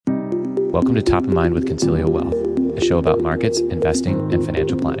Welcome to Top of Mind with Concilio Wealth, a show about markets, investing, and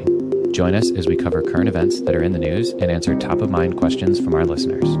financial planning. Join us as we cover current events that are in the news and answer top-of-mind questions from our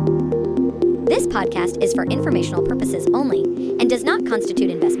listeners. This podcast is for informational purposes only and does not constitute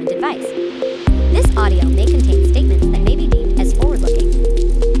investment advice. This audio may contain statements that may be deemed as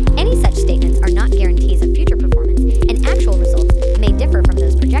forward-looking. Any such statements are not guarantees of future performance, and actual results may differ from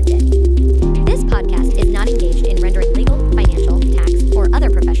those projected. This podcast is not engaged in rendering legal, financial, tax, or other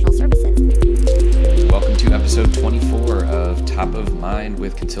professional services. Welcome to episode 24 of Top of Mind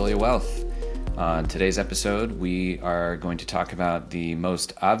with Concilio Wealth. On today's episode, we are going to talk about the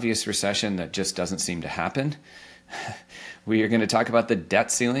most obvious recession that just doesn't seem to happen. We are going to talk about the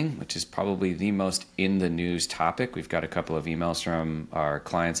debt ceiling, which is probably the most in the news topic. We've got a couple of emails from our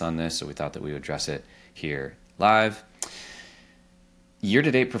clients on this, so we thought that we would address it here live.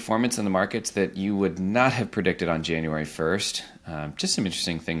 Year-to-date performance in the markets that you would not have predicted on January 1st. Just some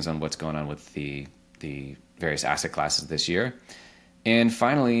interesting things on what's going on with the various asset classes this year. And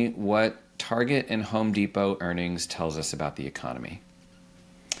finally, what Target and Home Depot earnings tells us about the economy.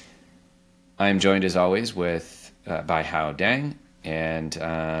 I am joined as always by Hao Dang, and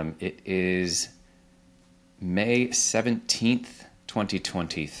it is May 17th,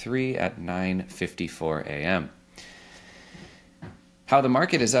 2023 at 9:54 a.m. How the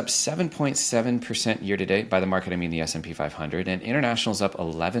market is up 7.7% year to date. By the market, I mean the S&P 500, and international is up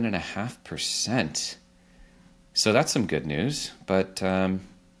 11.5%. So that's some good news, but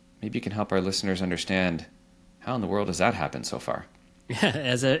maybe you can help our listeners understand how in the world has that happened so far? Yeah,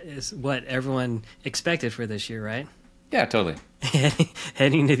 as what everyone expected for this year, right? Yeah, totally.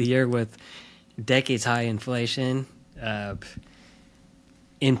 Heading into the year with decades high inflation,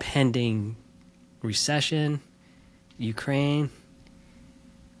 impending recession, Ukraine,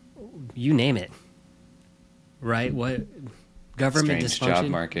 you name it, right? What government strange dysfunction, job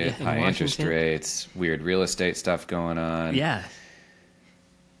market, in high interest Washington. rates, weird real estate stuff going on. Yeah.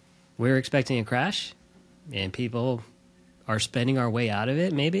 We're expecting a crash, and people are spending our way out of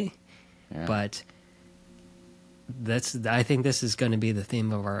it, maybe. Yeah. But I think this is going to be the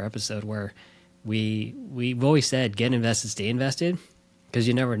theme of our episode, where we've always said, get invested, stay invested, because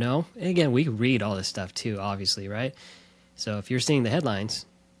you never know. And again, we read all this stuff too, obviously, right? So if you're seeing the headlines,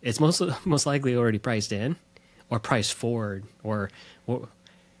 it's most likely already priced in or priced forward, or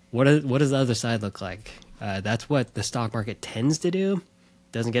what does the other side look like? That's what the stock market tends to do.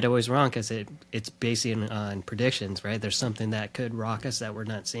 Doesn't get always wrong, because it's based on predictions, right? There's something that could rock us that we're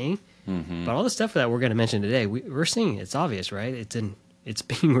not seeing. Mm-hmm. But all the stuff that we're going to mention today, we're seeing. It's obvious, right? It's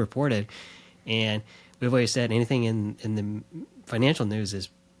being reported. And we've always said anything in the financial news is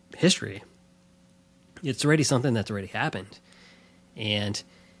history. It's already something that's already happened. And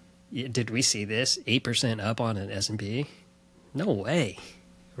did we see this 8% up on an S&P? No way,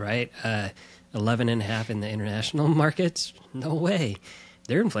 right? 11.5 in the international markets? No way.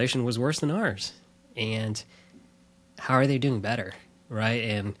 Their inflation was worse than ours. And how are they doing better, right?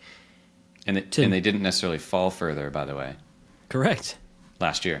 And they didn't necessarily fall further, by the way. Correct.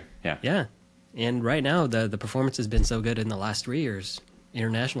 Last year, yeah. Yeah. And right now, the performance has been so good in the last 3 years.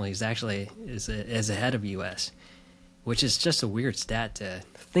 Internationally, is ahead of U.S., which is just a weird stat to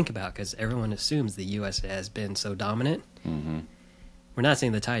think about, because everyone assumes the U.S. has been so dominant. Mm-hmm. We're not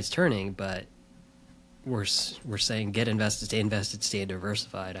saying the tide's turning, but we're saying get invested, stay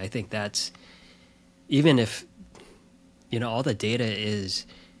diversified. I think that's, even if, all the data is,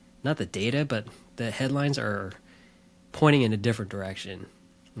 not the data, but the headlines are pointing in a different direction,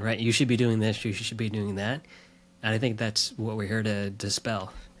 right? You should be doing this, you should be doing that. And I think that's what we're here to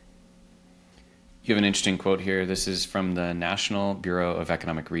dispel. You have an interesting quote here. This is from the National Bureau of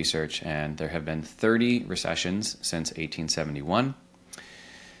Economic Research, and there have been 30 recessions since 1871.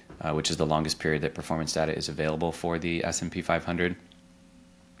 Which is the longest period that performance data is available for the S&P 500.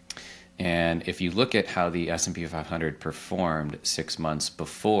 And if you look at how the S&P 500 performed 6 months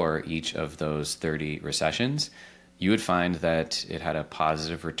before each of those 30 recessions, you would find that it had a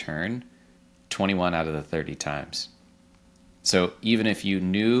positive return 21 out of the 30 times. So even if you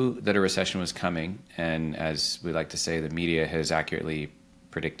knew that a recession was coming, and as we like to say, the media has accurately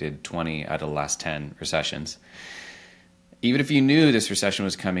predicted 20 out of the last 10 recessions, even if you knew this recession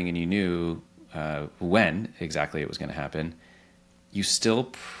was coming and you knew when exactly it was going to happen, you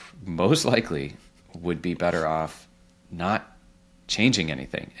still most likely would be better off not changing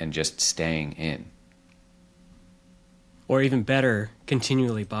anything and just staying in. Or even better,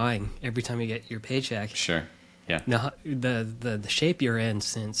 continually buying every time you get your paycheck. Sure, yeah. Now, the shape you're in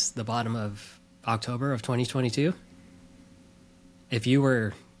since the bottom of October of 2022, if you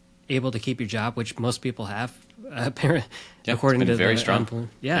were able to keep your job, which most people have apparent, Yeah, according it's been to very the strong.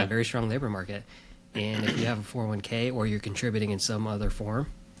 Yeah, very strong labor market. And if you have a 401k or you're contributing in some other form,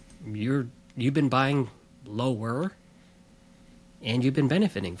 you've been buying lower, and you've been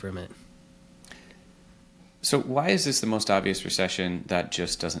benefiting from it. So why is this the most obvious recession that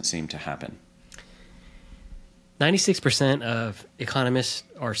just doesn't seem to happen? 96% of economists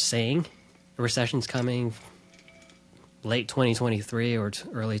are saying a recession's coming late 2023 or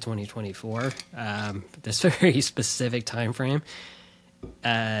early 2024. This very specific time frame.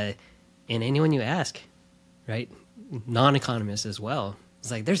 And anyone you ask, right, non-economists as well,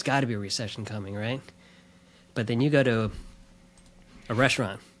 it's like, there's got to be a recession coming, right? But then you go to a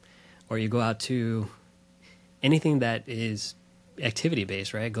restaurant or you go out to anything that is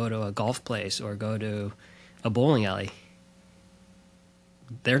activity-based, right? Go to a golf place or go to a bowling alley.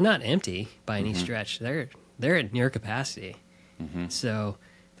 They're not empty by any stretch. They're at near capacity. So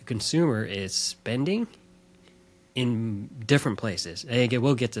the consumer is spending in different places. And again,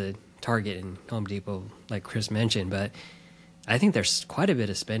 we'll get to Target and Home Depot, like Chris mentioned, but I think there's quite a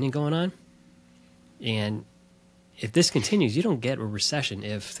bit of spending going on. And if this continues, you don't get a recession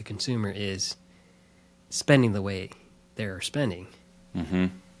if the consumer is spending the way they're spending.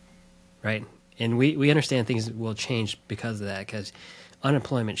 Right? And we understand things will change because of that, because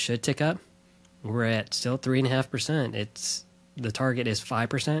unemployment should tick up. We're at still 3.5%. The target is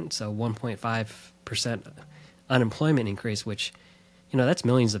 5%, so 1.5% unemployment increase, which, that's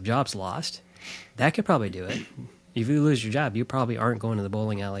millions of jobs lost. That could probably do it. If you lose your job, you probably aren't going to the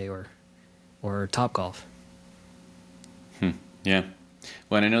bowling alley or Topgolf. Yeah.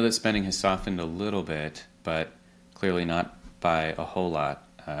 Well, and I know that spending has softened a little bit, but clearly not by a whole lot.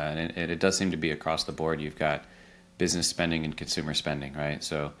 And it does seem to be across the board. You've got business spending and consumer spending, right?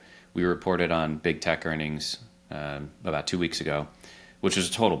 So we reported on big tech earnings about 2 weeks ago, which was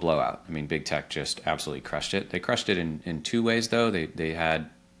a total blowout. I mean, big tech just absolutely crushed it. They crushed it in two ways, though. They had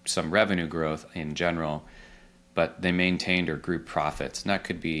some revenue growth in general, but they maintained or grew profits. And that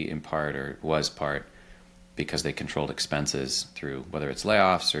could be in part, or was part, because they controlled expenses through whether it's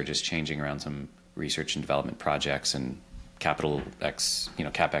layoffs or just changing around some research and development projects and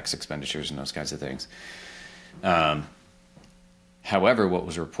CapEx expenditures and those kinds of things. However, what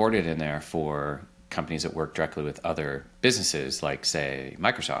was reported in there for companies that work directly with other businesses, like, say,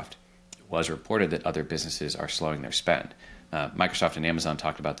 Microsoft, it was reported that other businesses are slowing their spend. Microsoft and Amazon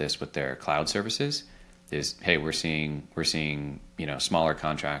talked about this with their cloud services. Is, hey, we're seeing smaller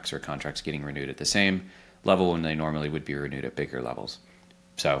contracts or contracts getting renewed at the same level when they normally would be renewed at bigger levels.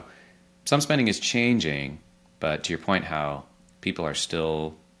 So some spending is changing, but to your point, how people are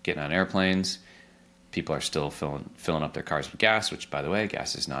still getting on airplanes, people are still filling up their cars with gas, which, by the way,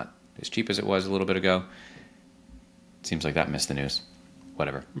 gas is not as cheap as it was a little bit ago. It seems like that missed the news.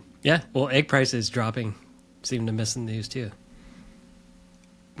 Whatever. Yeah, well, egg prices dropping seem to miss the news too.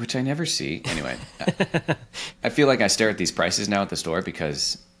 Which I never see. Anyway, I feel like I stare at these prices now at the store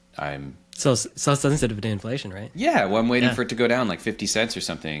because I'm so sensitive to inflation, right? Yeah, well, I'm waiting for it to go down like 50 cents or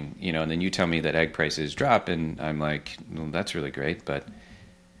something, and then you tell me that egg prices drop, and I'm like, well, that's really great, but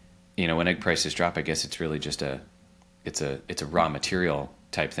when egg prices drop, I guess it's really just it's a raw material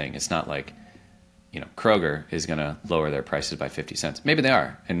type thing. It's not like Kroger is going to lower their prices by 50 cents. Maybe they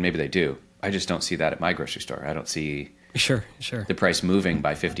are, and maybe they do. I just don't see that at my grocery store. I don't see Sure. the price moving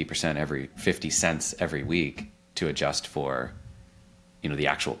by 50 cents every week to adjust for the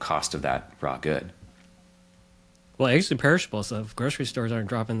actual cost of that raw good. Well, eggs are perishable, so if grocery stores aren't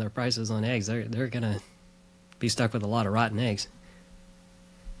dropping their prices on eggs, they're going to be stuck with a lot of rotten eggs.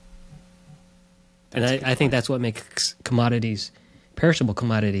 And I think that's what makes perishable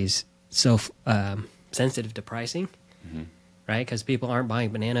commodities, so sensitive to pricing, right? Because people aren't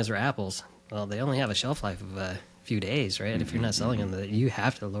buying bananas or apples. Well, they only have a shelf life of a few days, right? If you're not selling them, you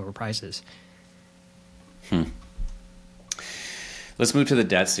have to lower prices. Let's move to the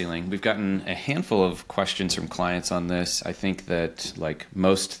debt ceiling. We've gotten a handful of questions from clients on this. I think that, like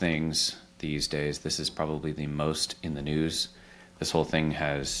most things these days, this is probably the most in the news. This whole thing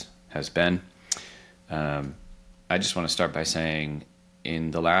has been. I just want to start by saying,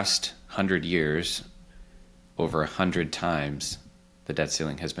 in the last 100 years, over 100 times, the debt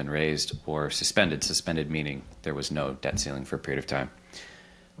ceiling has been raised or suspended. Suspended meaning there was no debt ceiling for a period of time.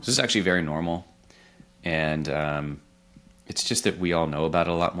 This is actually very normal, and it's just that we all know about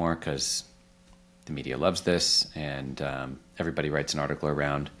it a lot more because the media loves this, and everybody writes an article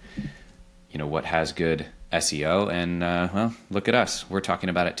around, what has good SEO, and well, look at us, we're talking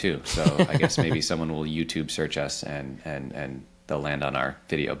about it too. So I guess maybe someone will YouTube search us and they'll land on our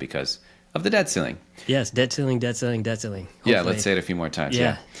video because of the debt ceiling. Yes, debt ceiling, debt ceiling, debt ceiling. Hopefully. Yeah, let's say it a few more times.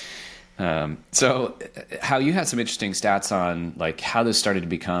 Yeah. So how you had some interesting stats on like how this started to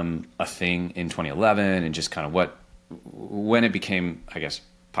become a thing in 2011 and just kind of when it became, I guess,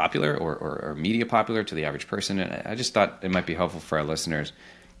 popular or media popular to the average person. And I just thought it might be helpful for our listeners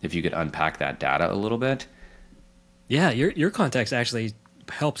if you could unpack that data a little bit. Yeah, your context actually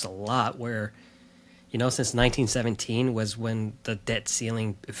helps a lot where, since 1917 was when the debt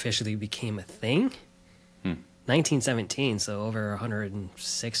ceiling officially became a thing. 1917, so over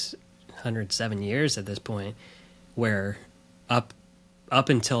 106, 107 years at this point, where up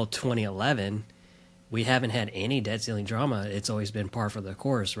until 2011, we haven't had any debt ceiling drama. It's always been par for the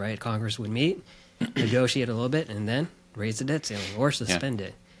course, right? Congress would meet, negotiate a little bit, and then raise the debt ceiling or suspend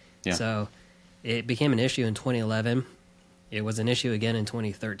it. Yeah. So it became an issue in 2011. It was an issue again in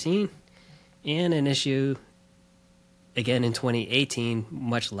 2013, and an issue again in 2018,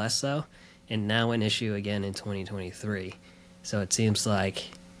 much less so, and now an issue again in 2023. So it seems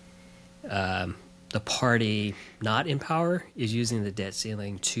like the party not in power is using the debt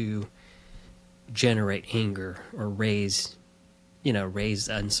ceiling to generate anger or raise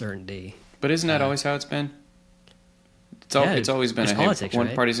uncertainty. But isn't that always how it's been? It's always been politics, one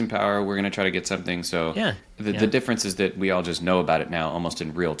right? party's in power, we're going to try to get something. So the difference is that we all just know about it now almost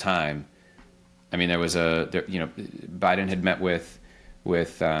in real time. I mean, Biden had met with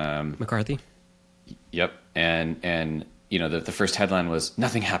McCarthy. Yep. And the first headline was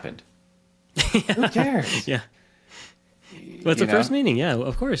nothing happened. Who cares? Yeah. Well, it's the first meeting. Yeah,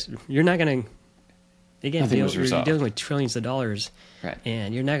 of course. You're not going to, again, you're dealing with trillions of dollars. Right.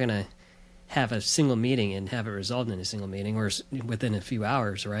 And you're not going to have a single meeting and have it resolved in a single meeting or within a few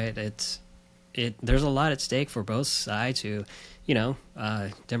hours, right? There's a lot at stake for both sides who,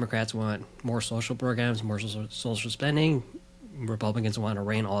 Democrats want more social programs, more social spending. Republicans want to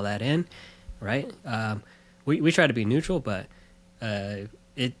rein all that in, right? We try to be neutral, but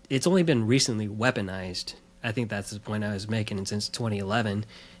it's only been recently weaponized. I think that's the point I was making, and since 2011,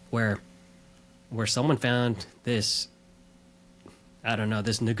 where someone found this,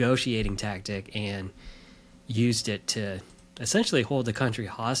 this negotiating tactic and used it to essentially hold the country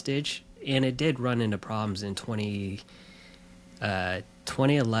hostage. And it did run into problems in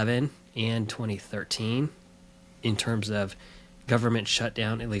 2011 and 2013 in terms of government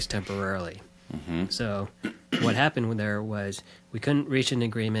shutdown, at least temporarily. Mm-hmm. So what happened there was we couldn't reach an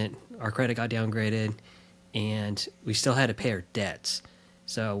agreement, our credit got downgraded, and we still had to pay our debts.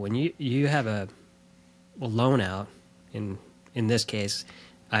 So when you have a loan out, in this case,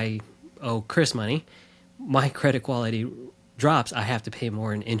 I owe Chris money, my credit quality drops, I have to pay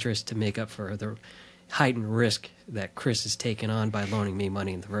more in interest to make up for the heightened risk that Chris has taken on by loaning me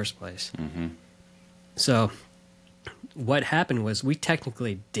money in the first place. Mm-hmm. So what happened was we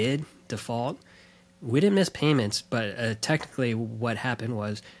technically did default. We didn't miss payments, but technically what happened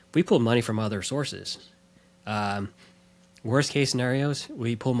was we pulled money from other sources. Worst case scenarios,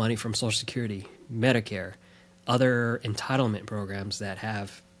 we pull money from Social Security, Medicare, other entitlement programs that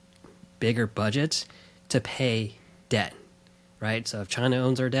have bigger budgets to pay debt, right? So if China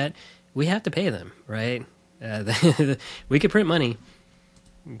owns our debt, we have to pay them, right? We could print money.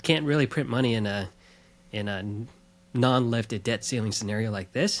 Can't really print money in a non-lifted debt ceiling scenario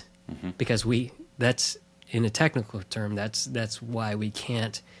like this, because that's in a technical term, that's why we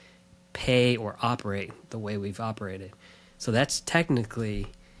can't pay or operate the way we've operated. So that's technically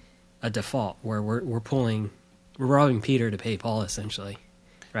a default where we're robbing Peter to pay Paul, essentially,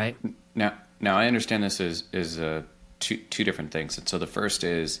 right? Now I understand this is two different things. And so the first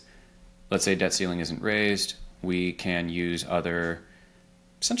is, let's say debt ceiling isn't raised, we can use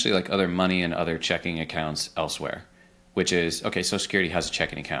essentially like other money and other checking accounts elsewhere, which is, okay, Social Security has a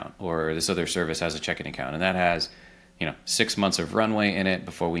checking account, or this other service has a checking account, and that has 6 months of runway in it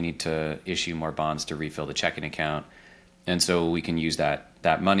before we need to issue more bonds to refill the checking account. And so we can use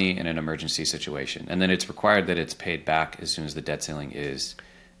that money in an emergency situation. And then it's required that it's paid back as soon as the debt ceiling is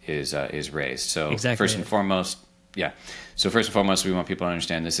raised. So exactly. First and foremost, we want people to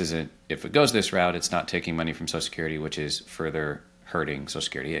understand this isn't, if it goes this route, it's not taking money from Social Security, which is further hurting Social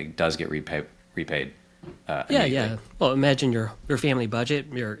Security. It does get repaid. Yeah. Well, imagine your family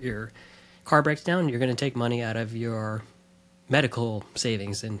budget, your car breaks down, you're going to take money out of your medical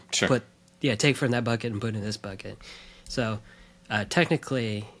savings and take from that bucket and put in this bucket. So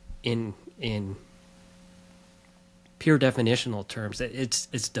technically, in pure definitional terms,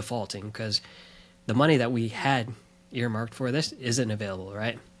 it's defaulting because the money that we had earmarked for this isn't available,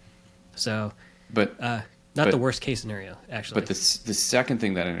 right? So, but the worst case scenario, actually. But the second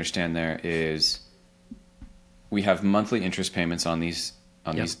thing that I understand there is we have monthly interest payments on these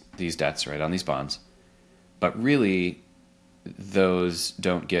debts, right, on these bonds. But really, those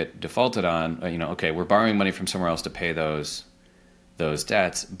don't get defaulted on, okay, we're borrowing money from somewhere else to pay those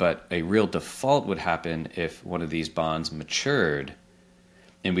debts, but a real default would happen if one of these bonds matured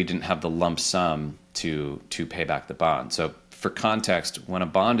and we didn't have the lump sum to pay back the bond. So for context, when a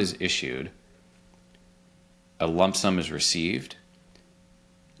bond is issued, a lump sum is received.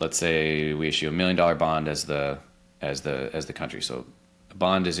 Let's say we issue $1 million bond as the country. So a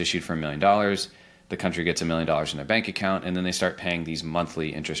bond is issued for $1 million. The country gets $1 million in their bank account, and then they start paying these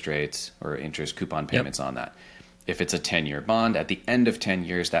monthly interest rates or interest coupon payments on that. If it's a 10-year bond, at the end of 10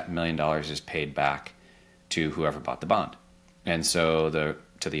 years, that $1 million is paid back to whoever bought the bond. And so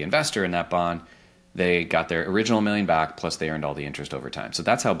to the investor in that bond, they got their original $1 million back, plus they earned all the interest over time. So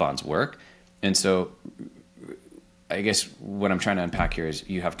that's how bonds work. And so I guess what I'm trying to unpack here is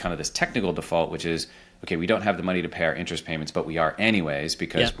you have kind of this technical default, which is, okay, we don't have the money to pay our interest payments, but we are anyways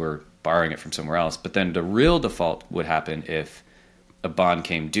because we're borrowing it from somewhere else. But then the real default would happen if a bond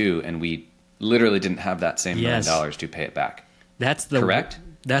came due and we literally didn't have that same $1 million to pay it back. Correct?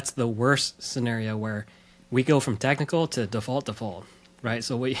 That's the worst scenario where we go from technical to default, right?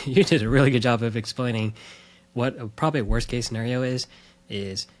 So what you did a really good job of explaining what probably a worst case scenario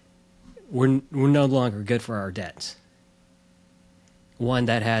is we're no longer good for our debts. One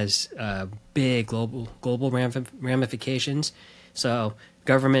that has big global ramifications. So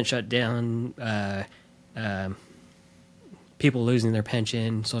government shutdown, people losing their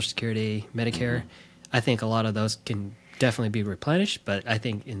pension, Social Security, Medicare. I think a lot of those can definitely be replenished. But I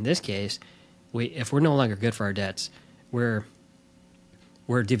think in this case, if we're no longer good for our debts, we're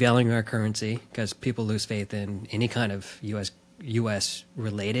devaluing our currency because people lose faith in any kind of U.S.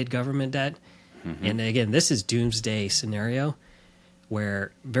 related government debt. And again, this is doomsday scenario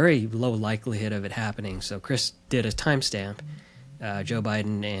where very low likelihood of it happening. So Chris did a timestamp. Joe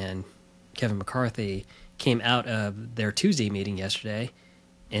Biden and Kevin McCarthy came out of their Tuesday meeting yesterday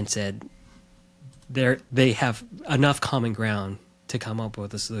and said they have enough common ground to come up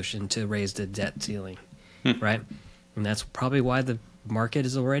with a solution to raise the debt ceiling, right? And that's probably why the market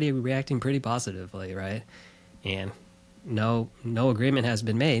is already reacting pretty positively, right? And no agreement has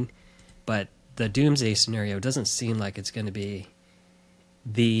been made, but the doomsday scenario doesn't seem like it's going to be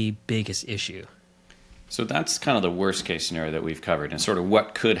the biggest issue. So that's kind of the worst case scenario that we've covered, and sort of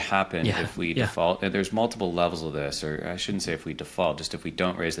what could happen if we default. And there's multiple levels of this, or I shouldn't say if we default, just if we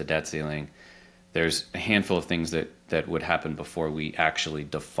don't raise the debt ceiling, there's a handful of things that would happen before we actually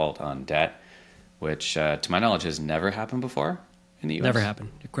default on debt, which to my knowledge has never happened before in the U.S. Never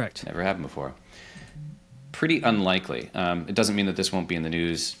happened. You're correct. Never happened before. Pretty unlikely. It doesn't mean that this won't be in the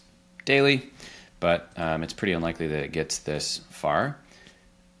news daily, but it's pretty unlikely that it gets this far.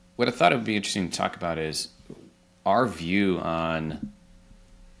 What I thought it would be interesting to talk about is our view on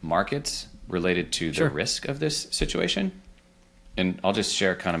markets related to the risk of this situation. And I'll just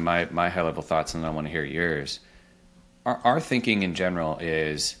share kind of my high-level thoughts, and then I want to hear yours. Our thinking in general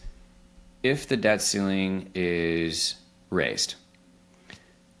is if the debt ceiling is raised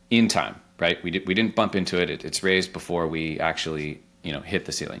in time, right? We didn't bump into it. It's raised before we actually hit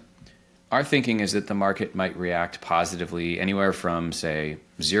the ceiling. Our thinking is that the market might react positively anywhere from, say,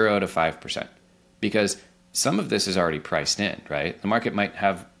 0 to 5%, because some of this is already priced in, right? The market might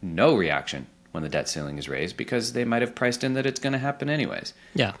have no reaction when the debt ceiling is raised because they might have priced in that it's going to happen anyways.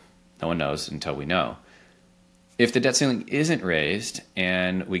 Yeah. No one knows until we know. If the debt ceiling isn't raised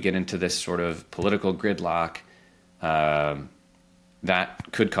and we get into this sort of political gridlock,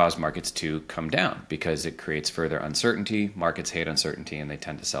 that could cause markets to come down because it creates further uncertainty. Markets hate uncertainty, and they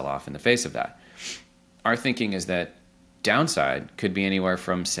tend to sell off in the face of that. Our thinking is that downside could be anywhere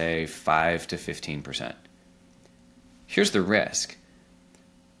from, say, 5 to 15%. Here's the risk.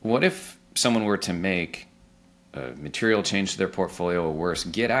 What if someone were to make a material change to their portfolio or worse,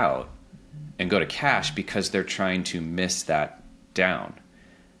 get out and go to cash because they're trying to miss that down?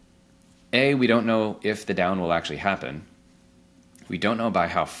 A, we don't know if the down will actually happen. We don't know by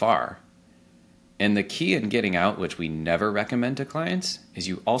how far. And the key in getting out, which we never recommend to clients, is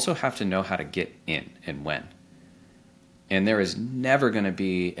you also have to know how to get in and when. And there is never going to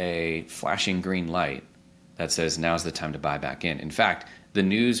be a flashing green light that says now's the time to buy back in. In fact, the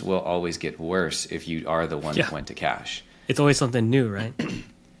news will always get worse if you are the one that went to cash. It's always something new, right?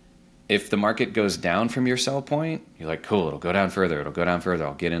 If the market goes down from your sell point, you're like, cool, it'll go down further,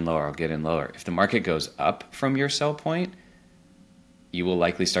 I'll get in lower. If the market goes up from your sell point, you will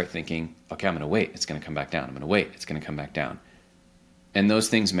likely start thinking, okay, I'm going to wait. It's going to come back down. I'm going to wait. It's going to come back down. And those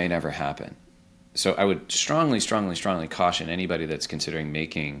things may never happen. So I would strongly caution anybody that's considering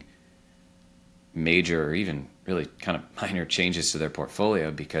making major or even really kind of minor changes to their portfolio,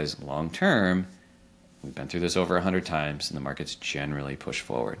 because long term, We've been through this over 100 times, and the markets generally push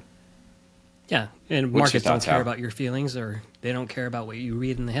forward. Yeah, and What's your markets don't thoughts, care Hal? about your feelings, or they don't care about what you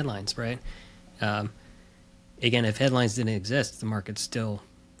read in the headlines, right? Again, if headlines didn't exist, the market still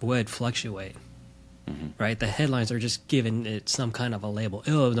would fluctuate, right? The headlines are just giving it some kind of a label.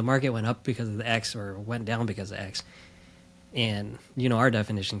 Oh, the market went up because of the X or went down because of X. And, you know, our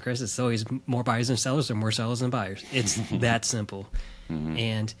definition, Chris, it's always more buyers than sellers or more sellers than buyers. It's that simple.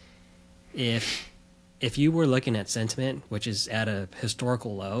 And if you were looking at sentiment, which is at a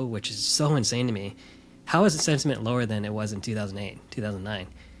historical low, which is so insane to me, how is the sentiment lower than it was in 2008, 2009?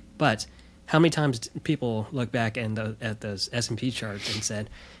 But how many times people look back at those S&P charts and said,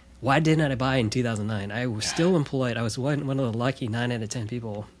 why didn't I buy in 2009? I was still employed. I was one of the lucky 9 out of 10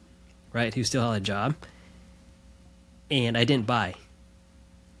 people, right, who still had a job. And I didn't buy.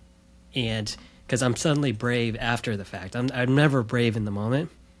 And because I'm suddenly brave after the fact. I'm never brave in the moment.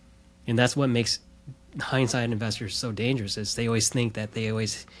 And that's what makes hindsight investors so dangerous, is they always think that they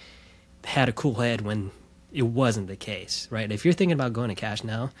always had a cool head when it wasn't the case, right? If you're thinking about going to cash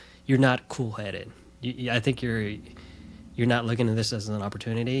now, you're not cool-headed. I think you're not looking at this as an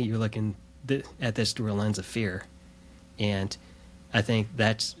opportunity. You're looking at this through a lens of fear. And I think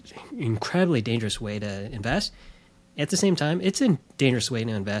that's an incredibly dangerous way to invest. At the same time, it's a dangerous way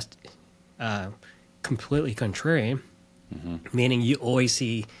to invest completely contrary, meaning you always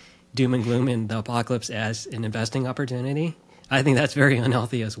see doom and gloom and the apocalypse as an investing opportunity. I think that's very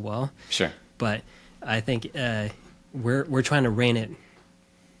unhealthy as well. Sure. But I think we're trying to rein it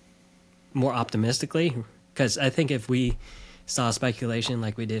more optimistically, because I think if we saw speculation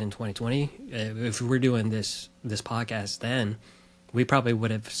like we did in 2020, if we're doing this podcast then, we probably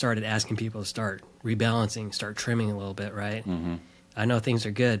would have started asking people to start rebalancing, start trimming a little bit, right? I know things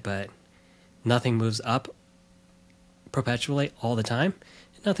are good, but nothing moves up perpetually all the time,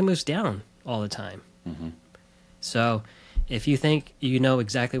 and nothing moves down all the time. So if you think you know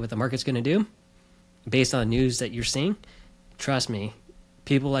exactly what the market's going to do based on news that you're seeing, trust me,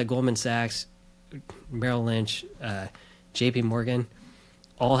 people like Goldman Sachs, Merrill Lynch, JP Morgan,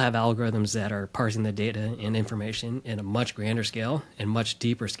 all have algorithms that are parsing the data and information in a much grander scale and much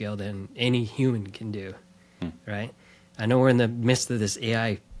deeper scale than any human can do, right? I know we're in the midst of this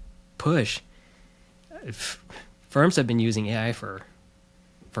AI push. Firms have been using AI for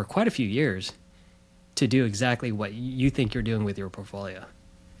quite a few years to do exactly what you think you're doing with your portfolio.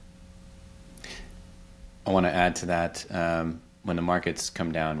 I want to add to that. When the markets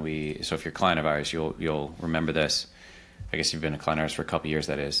come down, so if you're a client of ours, you'll remember this. I guess you've been a client of ours for a couple of years,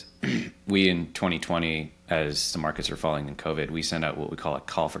 that is. We, in 2020, as the markets are falling in COVID, we send out what we call a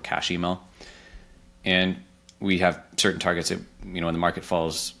call for cash email. And we have certain targets that, when the market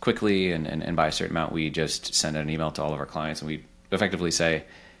falls quickly and by a certain amount, we just send out an email to all of our clients. And we effectively say,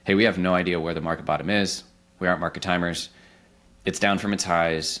 hey, we have no idea where the market bottom is. We aren't market timers. It's down from its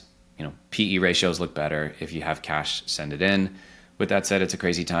highs. PE ratios look better. If you have cash, send it in. With that said, it's a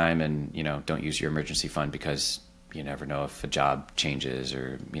crazy time, and, don't use your emergency fund because you never know if a job changes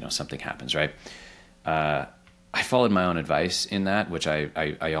or, something happens, right? I followed my own advice in that, which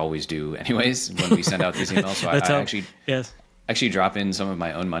I always do anyways when we send out these emails. So I actually drop in some of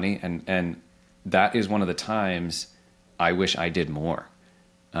my own money, and that is one of the times I wish I did more.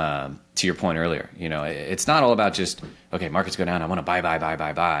 To your point earlier, it's not all about just, okay, markets go down, I want to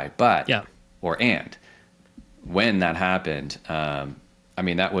buy, but, and when that happened,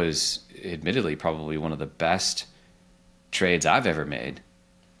 that was admittedly probably one of the best trades I've ever made,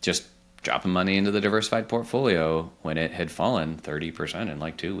 just dropping money into the diversified portfolio when it had fallen 30% in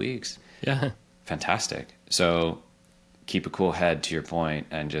like 2 weeks. Yeah. Fantastic. So keep a cool head, to your point,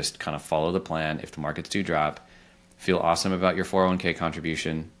 and just kind of follow the plan. If the markets do drop, feel awesome about your 401k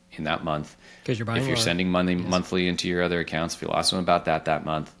contribution in that month. Because you're buying. If you're sending money monthly into your other accounts, feel awesome about that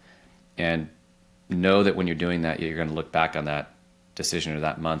month. And know that when you're doing that, you're going to look back on that decision or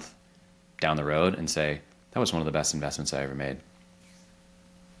that month down the road and say, that was one of the best investments I ever made.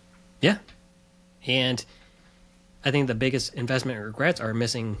 Yeah. And I think the biggest investment regrets are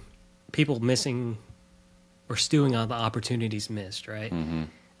people missing or stewing on the opportunities missed, right?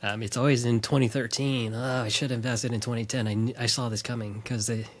 It's always in 2013. Oh, I should have invested in 2010. I saw this coming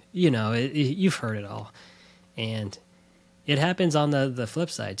because, you've heard it all. And it happens on the flip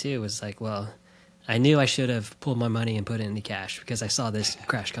side, too. It's like, well, I knew I should have pulled my money and put it into cash because I saw this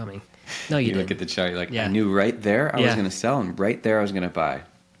crash coming. No, you didn't. Look at the chart, you're like, I knew right there I was going to sell, and right there I was going to buy.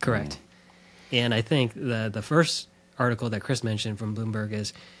 Correct. And I think the first article that Chris mentioned from Bloomberg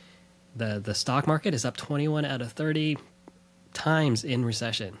is the stock market is up 21 out of 30 times in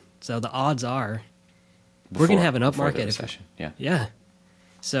recession. So the odds are we're going to have an up market. Recession. Yeah.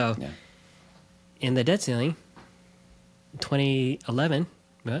 So in the debt ceiling, 2011,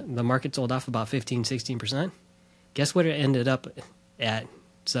 the market sold off about 15-16%. Guess what it ended up at?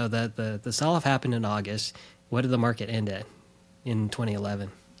 So the sell-off happened in August. What did the market end at in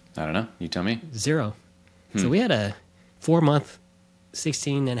 2011? I don't know. You tell me. 0. So we had a 4-month,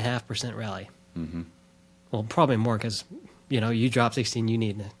 16.5% rally. Mm-hmm. Well, probably more because, you drop 16, you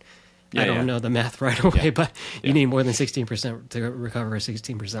need Yeah, I don't yeah. know the math right away, Yeah. but you Yeah. need more than 16% to recover a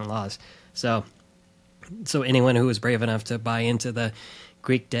 16% loss. So anyone who was brave enough to buy into the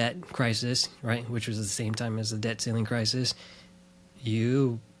Greek debt crisis, right, which was at the same time as the debt ceiling crisis,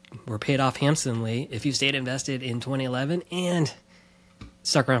 you were paid off handsomely if you stayed invested in 2011 and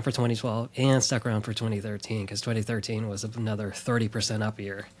stuck around for 2012 and stuck around for 2013, because 2013 was another 30% up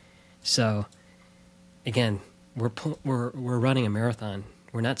year. So again, we're running a marathon.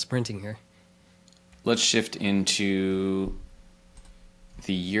 We're not sprinting here. Let's shift into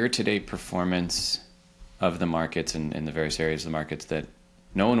the year-to-date performance of the markets and the various areas of the markets that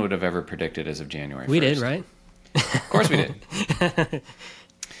no one would have ever predicted as of January 1st. We did, right? Of course we did.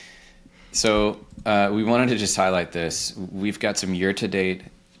 So we wanted to just highlight this. We've got some year-to-date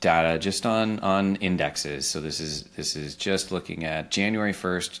data just on indexes. So this is just looking at January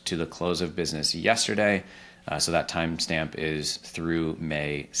 1st to the close of business yesterday. So that timestamp is through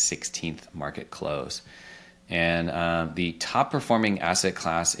May 16th market close. And the top performing asset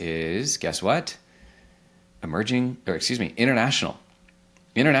class is, guess what? International.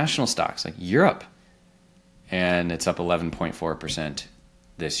 International stocks like Europe. And it's up 11.4%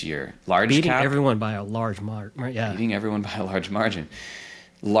 this year. Beating everyone by a large margin. Yeah. Beating everyone by a large margin.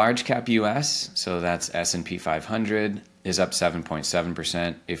 Large cap US, so that's S&P 500, is up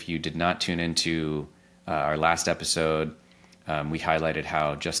 7.7%. If you did not tune into our last episode, we highlighted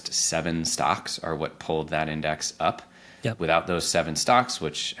how just 7 stocks are what pulled that index up. Yep. Without those 7 stocks,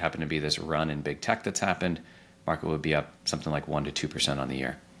 which happen to be this run in big tech that's happened, market would be up something like 1 to 2% on the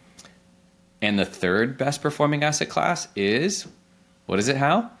year. And the third best performing asset class is, what is it,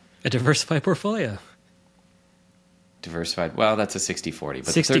 Hal? A diversified portfolio. Diversified. Well, that's a 60-40.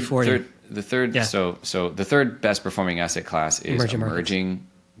 But 60-40. The third. Yeah. So the third best performing asset class is Emerging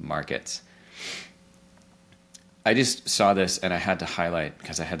markets. I just saw this and I had to highlight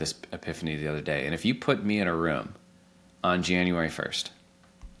because I had this epiphany the other day. And if you put me in a room on January 1st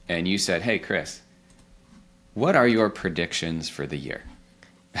and you said, "Hey, Chris, what are your predictions for the year?"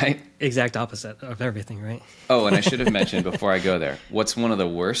 Right? Exact opposite of everything, right? Oh, and I should have mentioned before I go there, what's one of the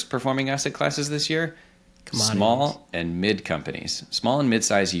worst performing asset classes this year? Commodities. Small and mid companies. Small and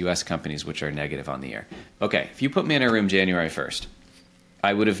mid-sized U.S. companies, which are negative on the year. Okay, if you put me in a room January 1st,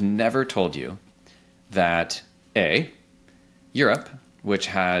 I would have never told you that, A, Europe, which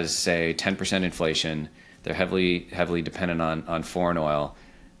has, say, 10% inflation, they're heavily dependent on foreign oil,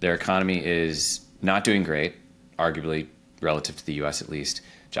 their economy is not doing great, arguably relative to the U.S. at least.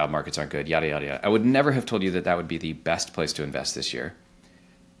 Job markets aren't good, yada, yada, yada. I would never have told you that that would be the best place to invest this year.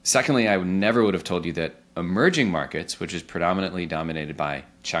 Secondly, I never would have told you that emerging markets, which is predominantly dominated by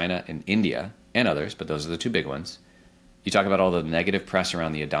China and India and others, but those are the 2 big ones. You talk about all the negative press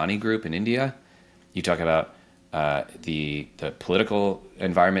around the Adani Group in India. You talk about the political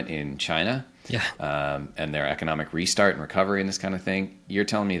environment in China, and their economic restart and recovery and this kind of thing. You're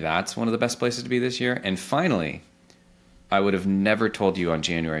telling me that's one of the best places to be this year? And finally, I would have never told you on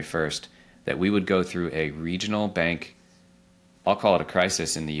January 1st that we would go through a regional bank, I'll call it a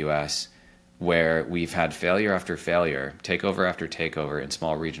crisis in the U.S., where we've had failure after failure, takeover after takeover in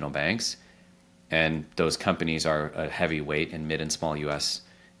small regional banks, and those companies are a heavy weight in mid and small U.S.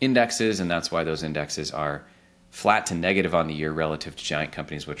 indexes, and that's why those indexes are flat to negative on the year relative to giant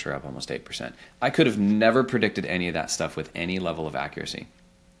companies, which are up almost 8%. I could have never predicted any of that stuff with any level of accuracy.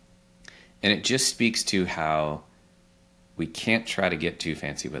 And it just speaks to how we can't try to get too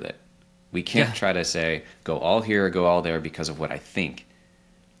fancy with it. We can't try to say, go all here or go all there because of what I think.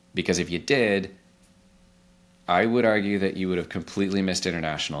 Because if you did, I would argue that you would have completely missed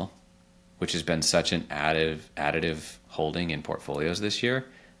international, which has been such an additive holding in portfolios this year.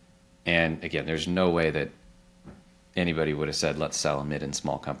 And again, there's no way that anybody would have said, let's sell mid and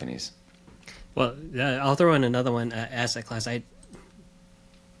small companies. Well, I'll throw in another one, asset class. I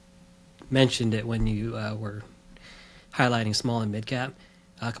mentioned it when you were highlighting small and mid cap.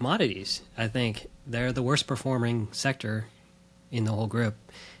 Commodities, I think they're the worst performing sector in the whole group,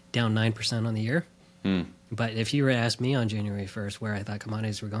 down 9% on the year. But if you were to ask me on January 1st where I thought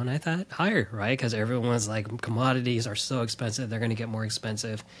commodities were going, I thought higher, right? Because everyone was like, commodities are so expensive, they're going to get more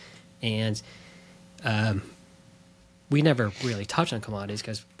expensive. And we never really touch on commodities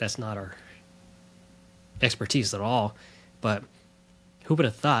because that's not our expertise at all. But who would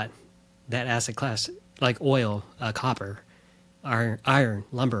have thought that asset class, like oil, copper, iron,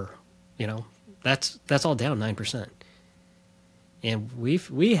 lumber, that's all down 9%. And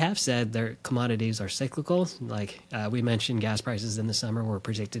we have said their commodities are cyclical. Like we mentioned, gas prices in the summer were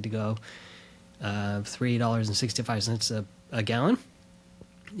predicted to go $3.65 a gallon.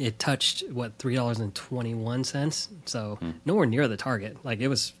 It touched $3.21, so nowhere near the target. Like it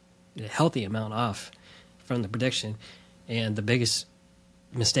was a healthy amount off from the prediction. And the biggest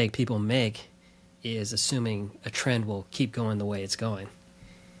mistake people make is assuming a trend will keep going the way it's going.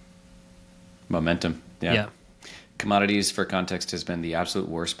 Momentum. Yeah. Commodities, for context, has been the absolute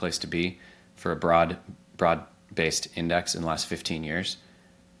worst place to be for a broad-based index in the last 15 years.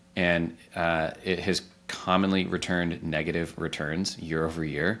 And it has commonly returned negative returns year over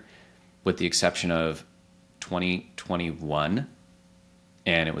year, with the exception of 2021,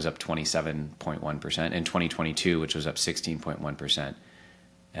 and it was up 27.1%, and 2022, which was up 16.1%.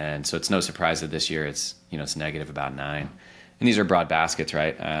 And so it's no surprise that this year it's negative about 9%. And these are broad baskets,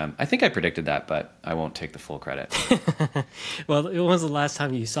 right? I think I predicted that, but I won't take the full credit. Well, when was the last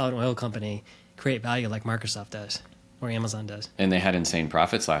time you saw an oil company create value like Microsoft does or Amazon does? And they had insane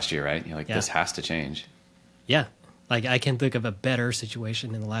profits last year, right? This has to change. Yeah. Like I can think of a better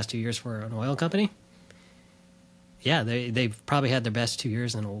situation in the last 2 years for an oil company. Yeah, they've probably had their best 2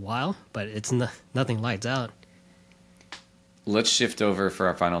 years in a while, but it's nothing lights out. Let's shift over for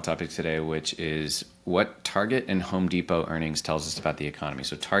our final topic today, which is what Target and Home Depot earnings tells us about the economy.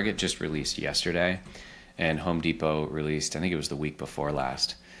 So Target just released yesterday, and Home Depot released, I think it was the week before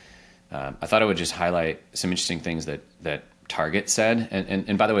last. I thought I would just highlight some interesting things that Target said.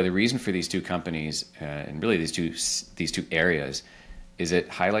 And by the way, the reason for these two companies and really these two areas is it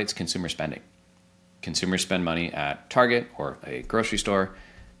highlights consumer spending. Consumers spend money at Target or a grocery store.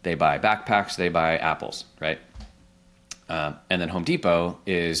 They buy backpacks, they buy apples, right? And then Home Depot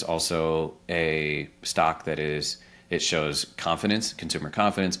is also a stock that it shows confidence, consumer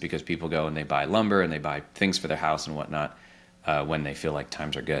confidence, because people go and they buy lumber and they buy things for their house and whatnot when they feel like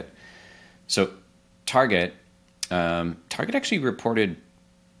times are good. So Target actually reported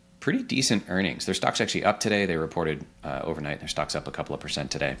pretty decent earnings. Their stock's actually up today. They reported overnight. Their stock's up a couple of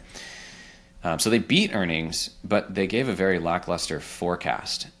percent today. So they beat earnings, but they gave a very lackluster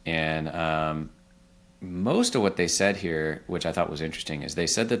forecast. And most of what they said here, which I thought was interesting, is they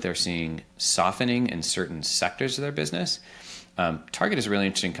said that they're seeing softening in certain sectors of their business. Target is a really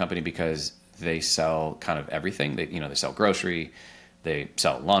interesting company because they sell kind of everything. They sell grocery, they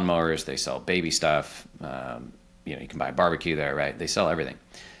sell lawnmowers, they sell baby stuff. You can buy a barbecue there, right? They sell everything.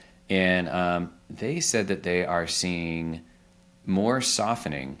 And they said that they are seeing more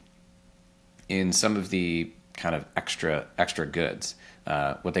softening in some of the kind of extra goods.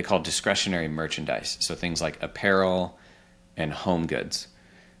 What they call discretionary merchandise. So things like apparel and home goods.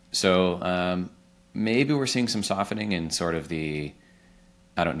 So maybe we're seeing some softening in sort of the,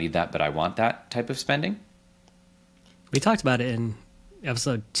 I don't need that, but I want that type of spending. We talked about it in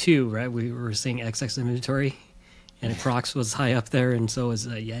episode 2, right? We were seeing excess inventory, and Crocs was high up there, and so was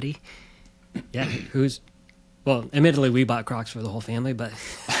Yeti. Yeah, well, admittedly, we bought Crocs for the whole family, but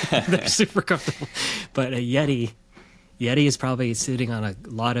they're super comfortable. But a Yeti is probably sitting on a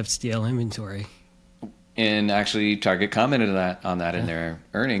lot of steel inventory. And actually, Target commented on that in their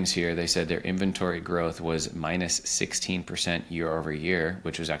earnings here. They said their inventory growth was minus 16% year over year,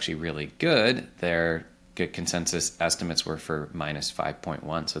 which was actually really good. Their good consensus estimates were for minus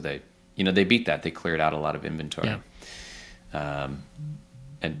 5.1. So they beat that. They cleared out a lot of inventory. Yeah.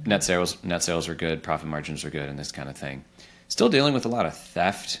 And net sales were good, profit margins were good, and this kind of thing. Still dealing with a lot of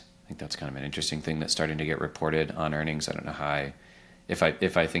theft. I think that's kind of an interesting thing that's starting to get reported on earnings. I don't know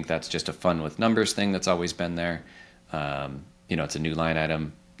if I think that's just a fun with numbers thing that's always been there. It's a new line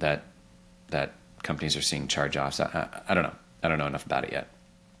item that companies are seeing charge-offs. I don't know. I don't know enough about it yet.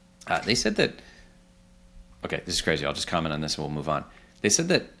 They said that, okay, this is crazy. I'll just comment on this and we'll move on. They said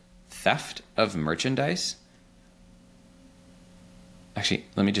that theft of merchandise, actually,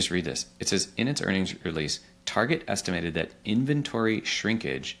 let me just read this. It says, in its earnings release, Target estimated that inventory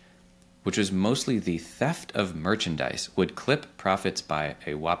shrinkage, which was mostly the theft of merchandise, would clip profits by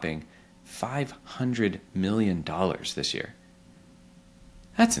a whopping $500 million this year.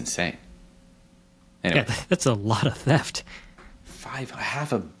 That's insane. Anyway, yeah, that's a lot of theft.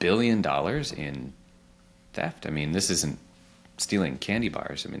 $500 million in theft. I mean, this isn't stealing candy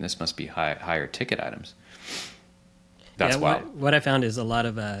bars. I mean, this must be higher ticket items. That's wild. What I found is a lot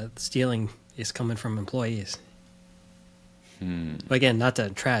of stealing is coming from employees. But again, not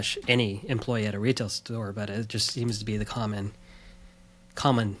to trash any employee at a retail store, but it just seems to be the common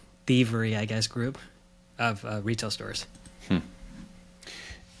thievery, I guess, group of retail stores.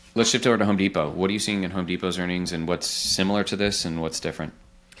 Let's shift over to Home Depot. What are you seeing in Home Depot's earnings, and what's similar to this and what's different?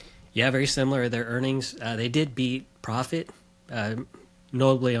 Yeah, very similar. Their earnings, they did beat profit,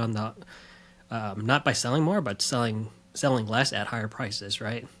 notably on the not by selling more, but selling less at higher prices,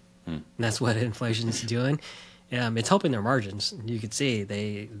 right? And that's what inflation is doing. It's helping their margins. You can see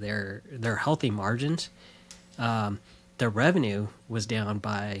they're healthy margins. Their revenue was down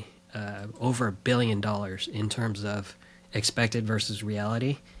by over $1 billion in terms of expected versus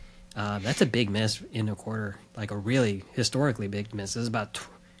reality. That's a big miss in a quarter, like a really historically big miss. This is about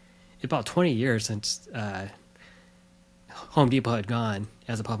 20 years since Home Depot had gone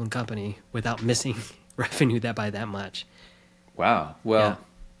as a public company without missing revenue by that much. Wow. Well,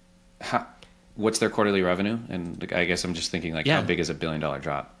 what's their quarterly revenue? And I guess I'm just thinking, how big is a $1 billion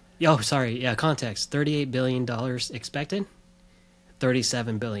drop? Oh, sorry. Yeah, context. $38 billion expected,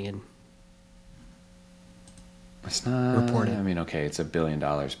 $37 billion it's not reported. I mean, okay, it's $1 billion,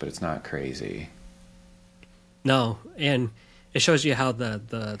 but it's not crazy. No, and it shows you how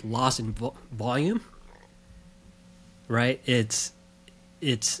the loss in volume, right? It's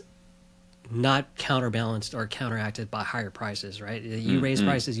not counterbalanced or counteracted by higher prices, right? You raise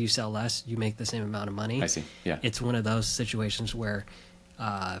prices, you sell less, you make the same amount of money. I see. Yeah. It's one of those situations where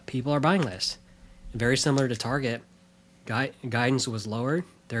people are buying less. Very similar to Target, guidance was lowered.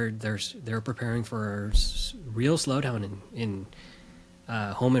 They're preparing for a real slowdown in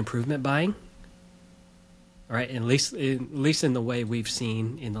home improvement buying. All right, at least in the way we've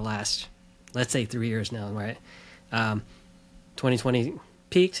seen in the last, let's say, 3 years now, right? 2020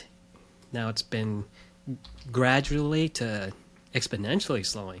 peaked. Now it's been gradually to exponentially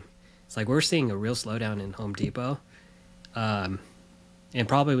slowing. It's like we're seeing a real slowdown in Home Depot, and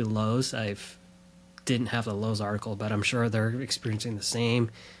probably with Lowe's. Didn't have the Lowe's article, but I'm sure they're experiencing the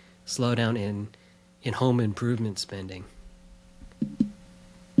same slowdown in home improvement spending.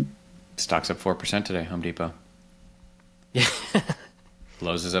 Stock's up 4% today, Home Depot. Yeah.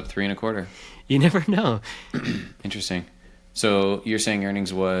 Lowe's is up 3.25%. You never know. Interesting. So you're saying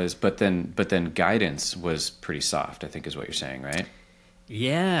earnings was, but then guidance was pretty soft, I think is what you're saying, right?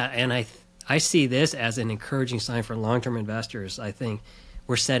 Yeah, and I see this as an encouraging sign for long-term investors. I think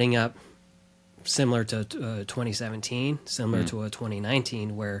we're setting up similar to 2017, similar to a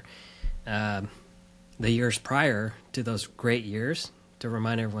 2019, where the years prior to those great years, to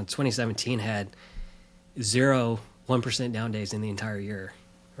remind everyone, 2017 had 1% down days in the entire year,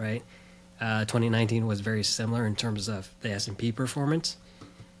 right? 2019 was very similar in terms of the S&P performance.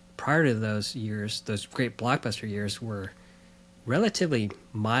 Prior to those years, those great blockbuster years were relatively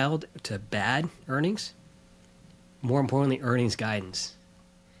mild to bad earnings. More importantly, earnings guidance.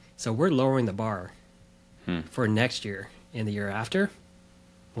 So we're lowering the bar for next year and the year after.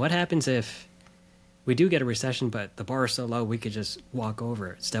 What happens if we do get a recession, but the bar is so low we could just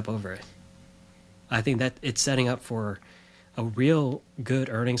step over it? I think that it's setting up for a real good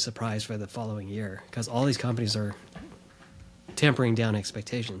earnings surprise for the following year because all these companies are tempering down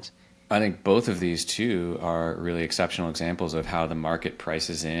expectations. I think both of these two are really exceptional examples of how the market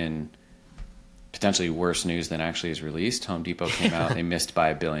prices in potentially worse news than actually is released. Home Depot came out, they missed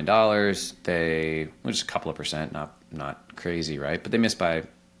by $1 billion. Just a couple of percent, not crazy, right? But they missed by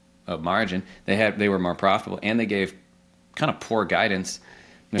a margin. They were more profitable, and they gave kind of poor guidance.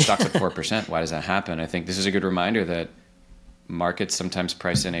 Their stock's at 4%. Why does that happen? I think this is a good reminder that markets sometimes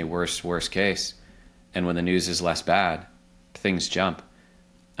price in a worst case, and when the news is less bad, things jump.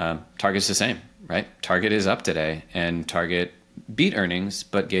 Target's the same, right? Target is up today, and Target beat earnings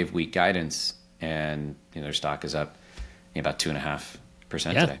but gave weak guidance, and their stock is up about 2.5%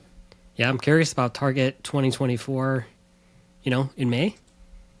 today. Yeah, I'm curious about Target 2024, in May,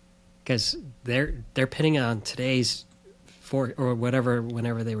 because they're pinning on today's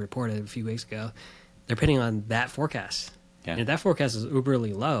whenever they reported a few weeks ago, they're pinning on that forecast. Yeah. And if that forecast is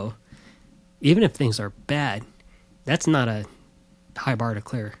uberly low, even if things are bad, that's not a high bar to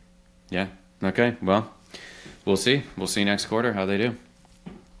clear. Yeah. Okay. Well, we'll see. We'll see next quarter how they do.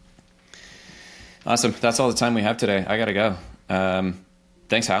 Awesome. That's all the time we have today. I got to go.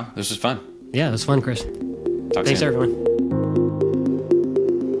 Thanks, Hal. This was fun. Yeah, it was fun, Chris. Talk Thanks, soon. everyone.